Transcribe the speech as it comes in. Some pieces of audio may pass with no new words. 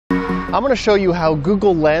I'm going to show you how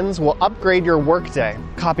Google Lens will upgrade your workday.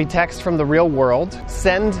 Copy text from the real world,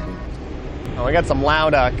 send... Oh, we got some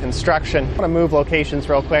loud construction. I'm going to move locations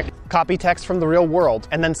real quick. Copy text from the real world,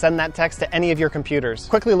 and then send that text to any of your computers.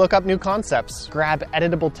 Quickly look up new concepts. Grab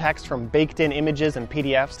editable text from baked-in images and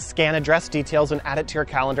PDFs, scan address details, and add it to your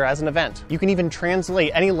calendar as an event. You can even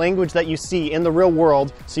translate any language that you see in the real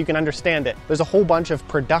world so you can understand it. There's a whole bunch of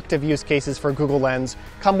productive use cases for Google Lens.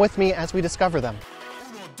 Come with me as we discover them.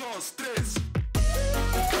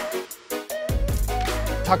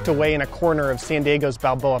 Tucked away in a corner of San Diego's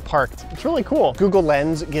Balboa Park. It's really cool. Google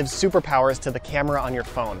Lens gives superpowers to the camera on your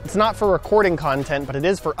phone. It's not for recording content, but it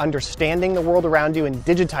is for understanding the world around you and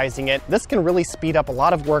digitizing it. This can really speed up a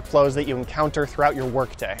lot of workflows that you encounter throughout your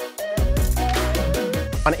workday.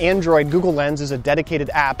 On Android, Google Lens is a dedicated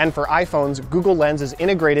app, and for iPhones, Google Lens is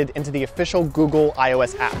integrated into the official Google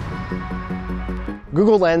iOS app.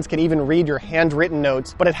 Google Lens can even read your handwritten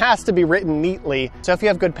notes, but it has to be written neatly. So if you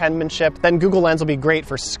have good penmanship, then Google Lens will be great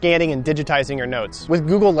for scanning and digitizing your notes. With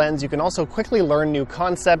Google Lens, you can also quickly learn new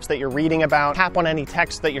concepts that you're reading about, tap on any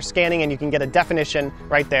text that you're scanning, and you can get a definition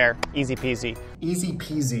right there. Easy peasy. Easy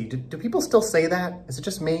peasy. Do people still say that? Is it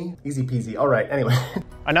just me? Easy peasy. All right, anyway.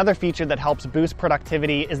 Another feature that helps boost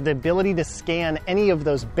productivity is the ability to scan any of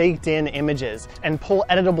those baked-in images and pull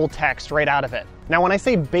editable text right out of it. Now, when I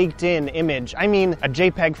say baked-in image, I mean a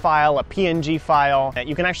JPEG file, a PNG file.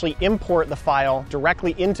 You can actually import the file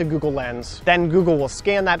directly into Google Lens. Then Google will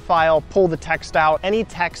scan that file, pull the text out. Any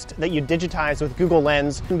text that you digitize with Google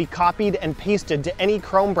Lens can be copied and pasted to any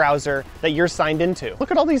Chrome browser that you're signed into.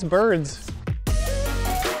 Look at all these birds.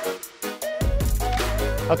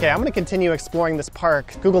 Okay, I'm gonna continue exploring this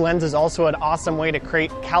park. Google Lens is also an awesome way to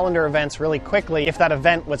create calendar events really quickly if that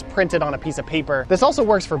event was printed on a piece of paper. This also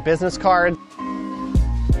works for business cards.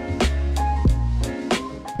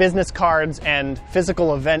 Business cards and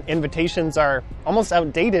physical event invitations are almost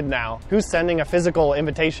outdated now. Who's sending a physical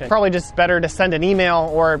invitation? Probably just better to send an email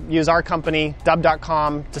or use our company,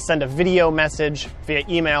 Dubb.com, to send a video message via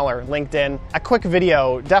email or LinkedIn. A quick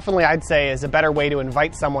video, definitely I'd say, is a better way to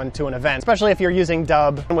invite someone to an event, especially if you're using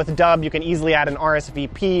Dubb. And with Dubb, you can easily add an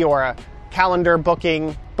RSVP or a calendar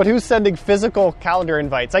booking. But who's sending physical calendar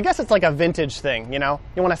invites? I guess it's like a vintage thing, you know?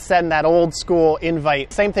 You want to send that old school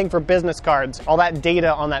invite. Same thing for business cards. All that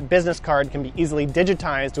data on that business card can be easily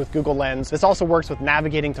digitized with Google Lens. This also works with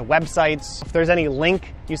navigating to websites. If there's any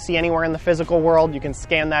link you see anywhere in the physical world, you can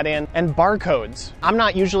scan that in. And barcodes. I'm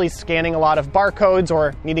not usually scanning a lot of barcodes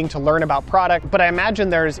or needing to learn about product, but I imagine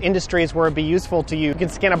there's industries where it'd be useful to you. You can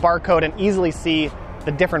scan a barcode and easily see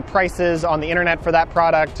the different prices on the internet for that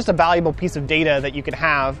product. Just a valuable piece of data that you could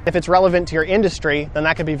have. If it's relevant to your industry, then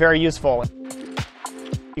that could be very useful.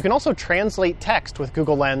 You can also translate text with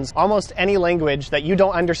Google Lens. Almost any language that you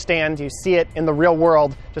don't understand, you see it in the real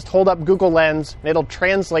world, just hold up Google Lens and it'll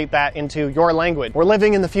translate that into your language. We're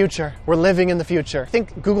living in the future. We're living in the future. I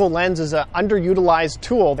think Google Lens is an underutilized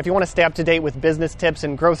tool. If you want to stay up to date with business tips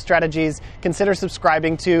and growth strategies, consider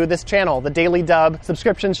subscribing to this channel, The Daily Dubb.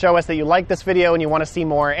 Subscriptions show us that you like this video and you want to see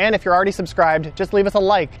more. And if you're already subscribed, just leave us a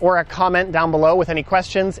like or a comment down below with any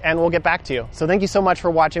questions and we'll get back to you. So thank you so much for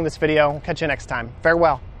watching this video. We'll catch you next time.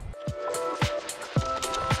 Farewell.